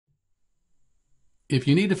If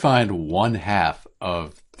you need to find 1/2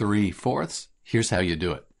 of 3/4, here's how you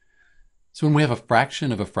do it. So when we have a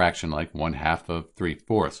fraction of a fraction like 1/2 of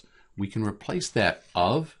 3/4, we can replace that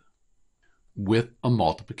of with a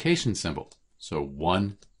multiplication symbol. So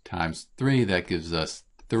 1 times 3, that gives us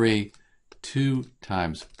 3. 2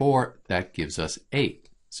 times 4, that gives us 8.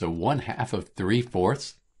 So 1/2 of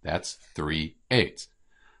 3/4, that's 3/8.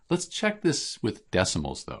 Let's check this with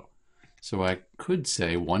decimals though. So I could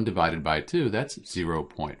say 1 divided by 2, that's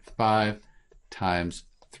 0.5, times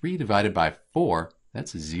 3 divided by 4,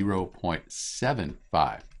 that's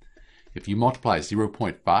 0.75. If you multiply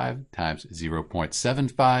 0.5 times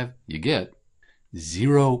 0.75, you get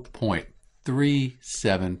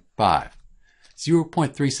 0.375.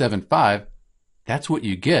 0.375, that's what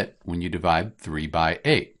you get when you divide 3 by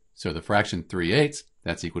 8. So the fraction 3/8,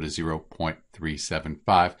 that's equal to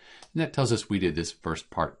 0.375. And that tells us we did this first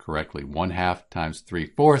part correctly. 1/2 times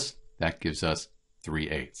 3/4, that gives us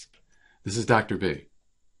 3/8. This is Dr. B,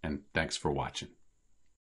 and thanks for watching.